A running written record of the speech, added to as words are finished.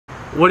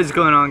What is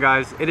going on,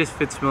 guys? It is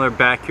Fitzmiller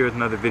back here with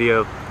another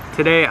video.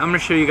 Today I'm going to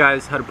show you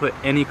guys how to put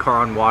any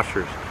car on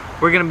washers.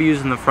 We're going to be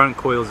using the front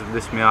coils of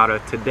this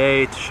Miata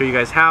today to show you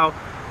guys how,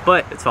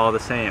 but it's all the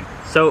same.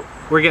 So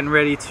we're getting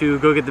ready to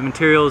go get the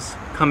materials,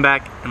 come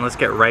back, and let's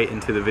get right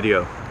into the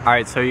video.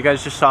 Alright, so you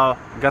guys just saw,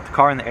 we got the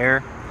car in the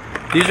air.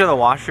 These are the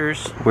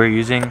washers we're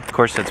using. Of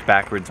course that's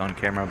backwards on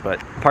camera, but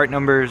part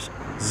number's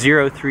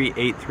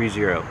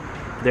 03830.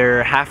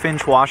 They're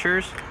 1/2-inch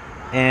washers.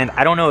 And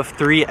I don't know if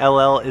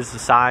 3LL is the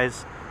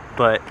size,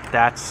 but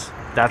that's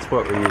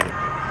what we're using.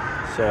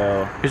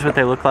 So here's what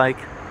they look like.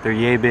 They're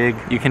yay big.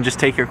 You can just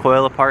take your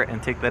coil apart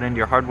and take that into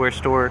your hardware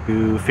store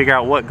to figure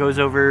out what goes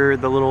over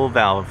the little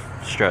valve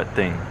strut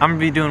thing. I'm gonna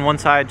be doing one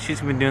side, she's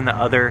gonna be doing the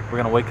other. We're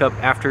gonna wake up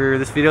after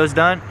this video is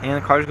done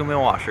and the car's gonna be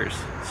on washers.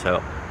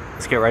 So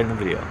let's get right in the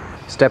video.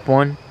 Step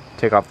 1,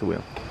 take off the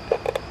wheel.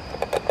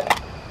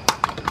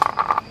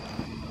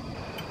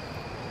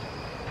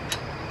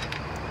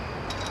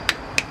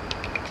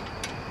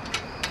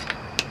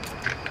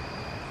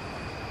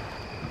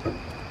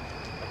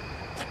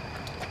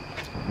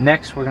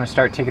 Next, we're going to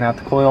start taking out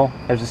the coil.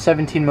 There's a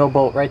 17 mil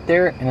bolt right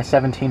there and a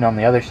 17 on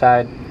the other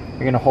side. You're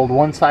going to hold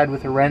one side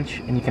with a wrench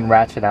and you can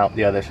ratchet out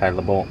the other side of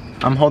the bolt.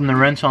 I'm holding the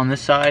wrench on this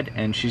side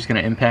and she's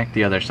going to impact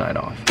the other side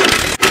off.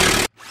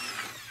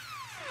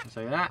 Just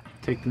like that.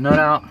 Take the nut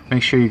out.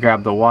 Make sure you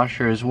grab the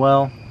washer as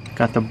well.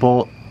 Got the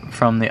bolt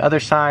from the other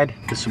side.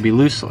 This will be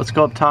loose. Let's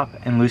go up top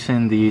and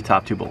loosen the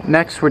top two bolts.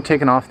 Next, we're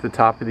taking off the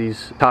top of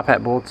these top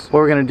hat bolts. What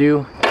we're going to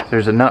do,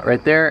 there's a nut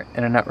right there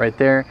and a nut right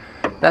there.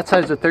 That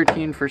side's a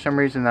 13 for some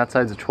reason, that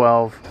side's a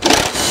 12.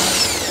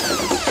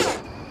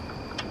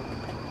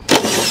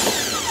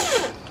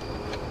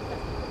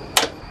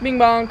 Bing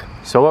bong.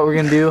 So what we're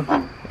gonna do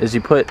is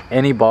you put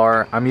any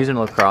bar, I'm using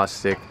a lacrosse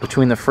stick,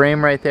 between the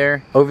frame right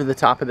there, over the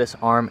top of this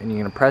arm, and you're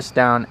gonna press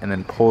down and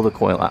then pull the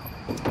coil out.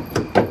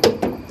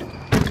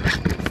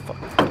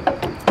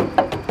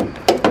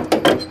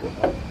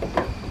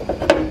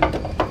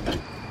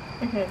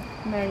 Okay,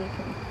 now you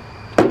can.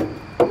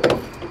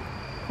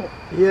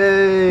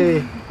 Yay!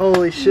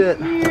 Holy shit.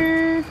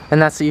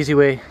 And that's the easy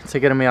way to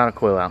get a Miata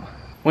coil out.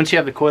 Once you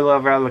have the coil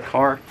out of the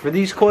car, for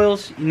these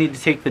coils, you need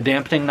to take the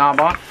dampening knob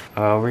off.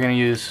 We're gonna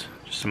use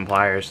just some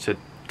pliers to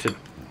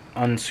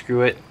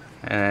unscrew it,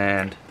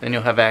 and then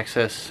you'll have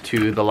access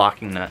to the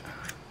locking nut.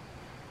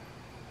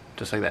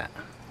 Just like that.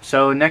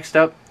 So next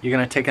up, you're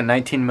gonna take a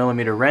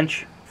 19mm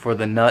wrench for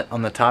the nut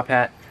on the top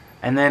hat,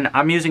 and then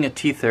I'm using a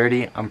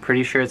T30. I'm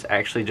pretty sure it's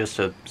actually just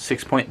a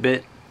 6-point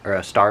bit, or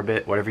a star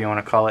bit, whatever you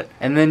want to call it.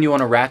 And then you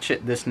want to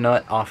ratchet this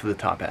nut off of the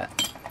top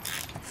hat.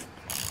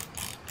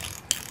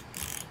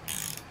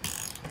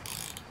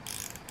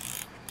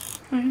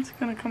 It's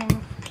gonna come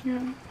off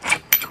here.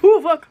 Ooh,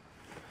 fuck!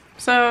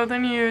 So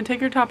then you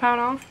take your top hat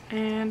off,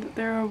 and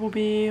there will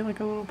be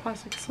like a little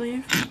plastic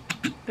sleeve.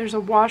 There's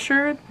a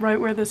washer right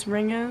where this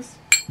ring is,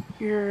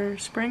 your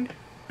spring,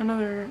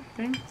 another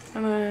thing,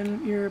 and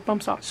then your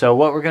bump stop. So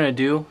what we're gonna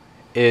do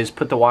is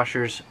put the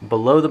washers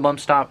below the bump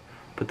stop,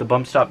 put the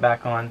bump stop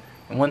back on,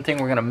 and one thing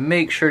we're going to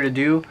make sure to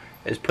do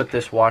is put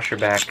this washer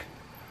back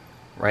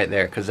right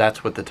there, because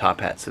that's what the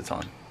top hat sits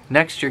on.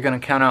 Next, you're going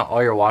to count out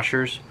all your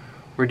washers.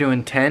 We're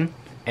doing 10,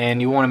 and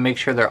you want to make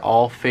sure they're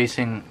all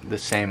facing the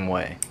same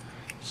way.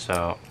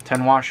 So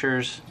 10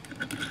 washers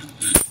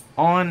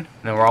on, and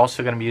then we're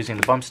also going to be using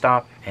the bump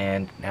stop,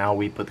 and now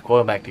we put the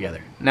coil back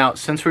together. Now,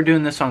 since we're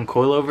doing this on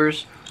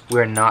coilovers,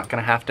 we're not going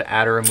to have to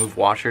add or remove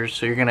washers,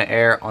 so you're going to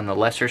err on the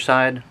lesser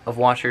side of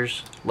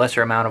washers,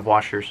 lesser amount of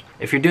washers.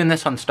 If you're doing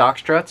this on stock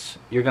struts,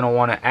 you're going to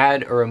want to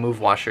add or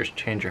remove washers to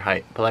change your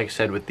height. But like I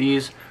said, with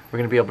these, we're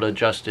going to be able to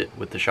adjust it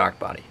with the shock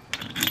body.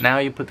 Now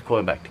you put the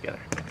coil back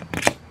together.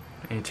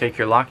 And you take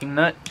your locking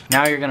nut.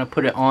 Now you're going to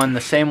put it on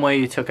the same way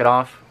you took it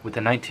off with the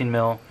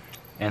 19mm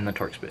and the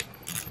Torx bit.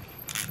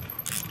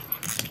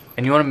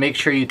 And you want to make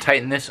sure you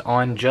tighten this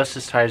on just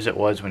as tight as it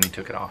was when you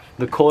took it off.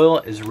 The coil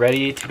is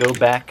ready to go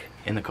back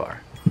in the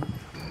car.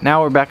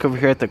 Now we're back over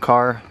here at the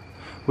car.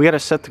 We got to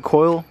set the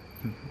coil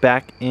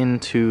back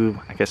into,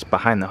 I guess,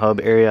 behind the hub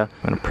area.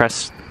 I'm going to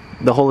press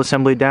the whole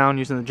assembly down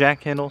using the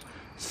jack handle,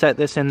 set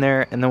this in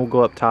there, and then we'll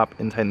go up top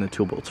and tighten the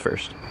two bolts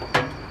first.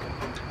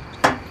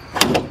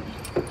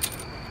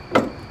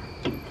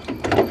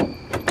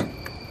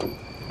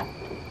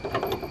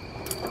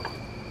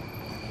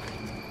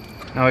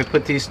 Now we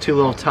put these two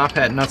little top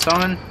hat nuts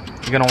on.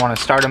 You're going to want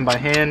to start them by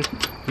hand.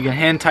 You can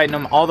hand tighten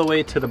them all the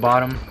way to the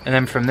bottom, and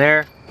then from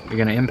there, you're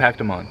going to impact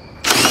them on.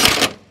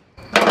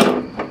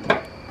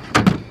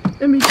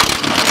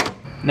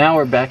 Now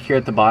we're back here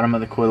at the bottom of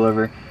the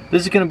coilover.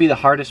 This is going to be the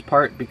hardest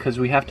part because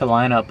we have to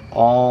line up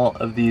all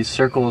of these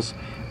circles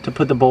to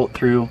put the bolt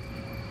through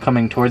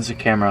coming towards the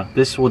camera.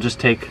 This will just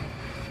take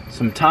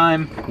some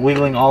time,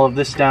 wiggling all of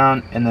this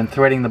down and then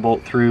threading the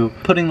bolt through,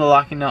 putting the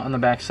locking nut on the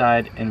back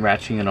side and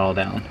ratcheting it all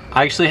down.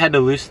 I actually had to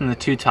loosen the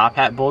two top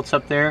hat bolts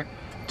up there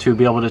to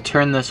be able to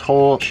turn this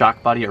whole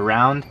shock body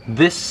around.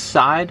 This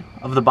side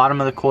of the bottom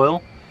of the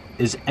coil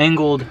is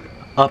angled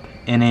up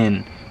and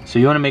in, so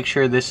you want to make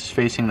sure this is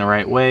facing the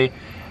right way.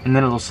 and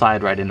then it'll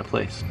slide right into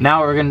place. Now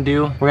what we're gonna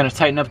do, we're gonna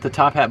tighten up the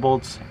top hat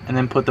bolts and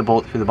then put the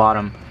bolt through the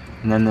bottom,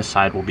 and then this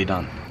side will be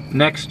done.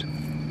 Next,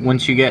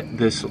 once you get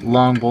this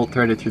long bolt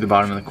threaded through the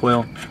bottom of the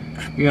coil,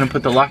 you're gonna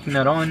put the locking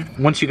nut on.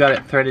 Once you got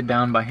it threaded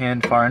down by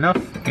hand far enough,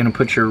 you're gonna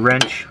put your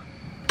wrench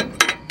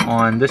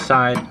on this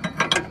side,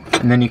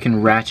 and then you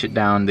can ratchet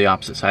down the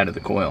opposite side of the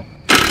coil.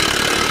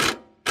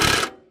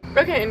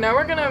 Okay, now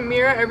we're gonna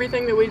mirror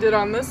everything that we did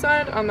on this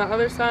side, on the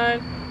other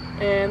side,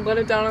 and let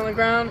it down on the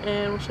ground,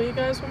 and we'll show you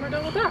guys when we're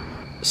done with that.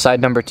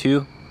 Side number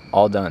 2,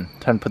 all done.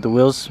 Time to put the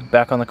wheels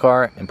back on the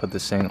car and put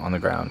this thing on the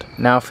ground.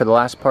 Now for the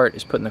last part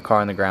is putting the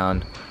car on the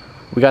ground.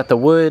 We got the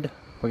wood,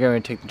 we're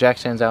going to take the jack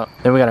stands out,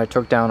 then we got to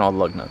torque down all the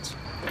lug nuts.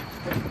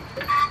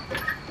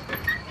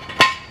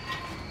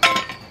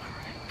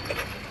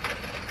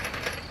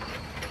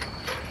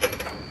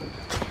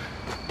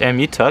 Damn,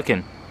 you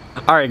tucking.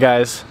 Alright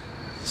guys,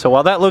 so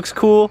while that looks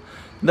cool,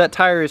 that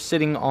tire is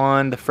sitting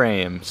on the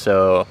frame,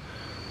 so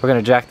we're going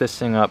to jack this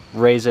thing up,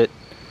 raise it,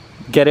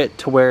 get it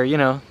to where, you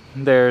know,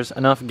 there's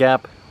enough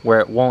gap where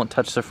it won't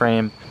touch the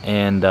frame,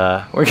 and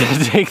we're going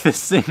to take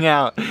this thing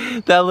out.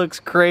 That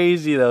looks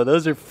crazy though,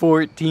 those are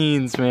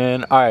 14s,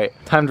 man. Alright,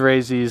 time to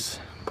raise these,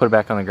 put it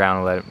back on the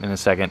ground in a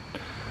second.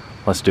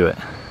 Let's do it.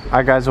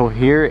 Alright guys, well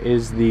here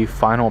is the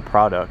final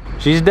product.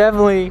 She's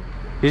definitely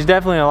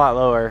a lot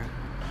lower.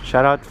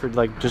 Shout out for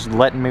like just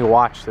letting me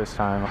watch this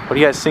time. What do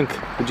you guys think?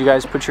 Would you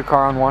guys put your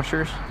car on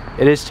washers?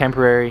 It is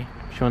temporary.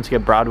 She wants to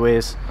get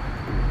Broadways.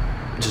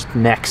 Just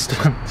next.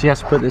 She has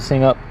to put this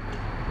thing up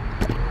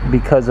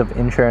because of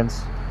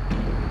insurance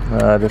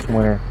this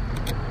winter.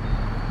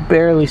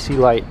 Barely see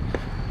light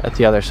at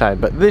the other side,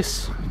 but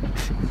this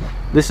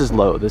is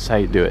low. This is how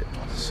you do it.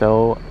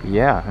 So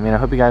yeah, I mean, I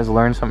hope you guys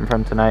learned something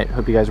from tonight.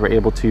 Hope you guys were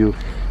able to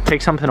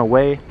take something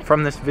away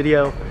from this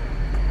video.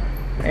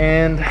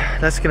 And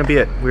that's gonna be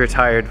it. We were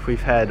tired.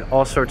 We've had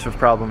all sorts of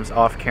problems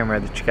off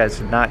camera that you guys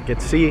did not get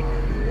to see.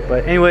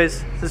 But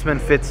anyways, this has been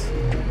Fitz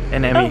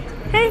and Emmy.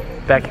 Oh, hey.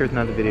 Back here with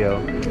another video,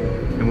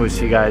 and we'll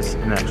see you guys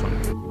in the next one.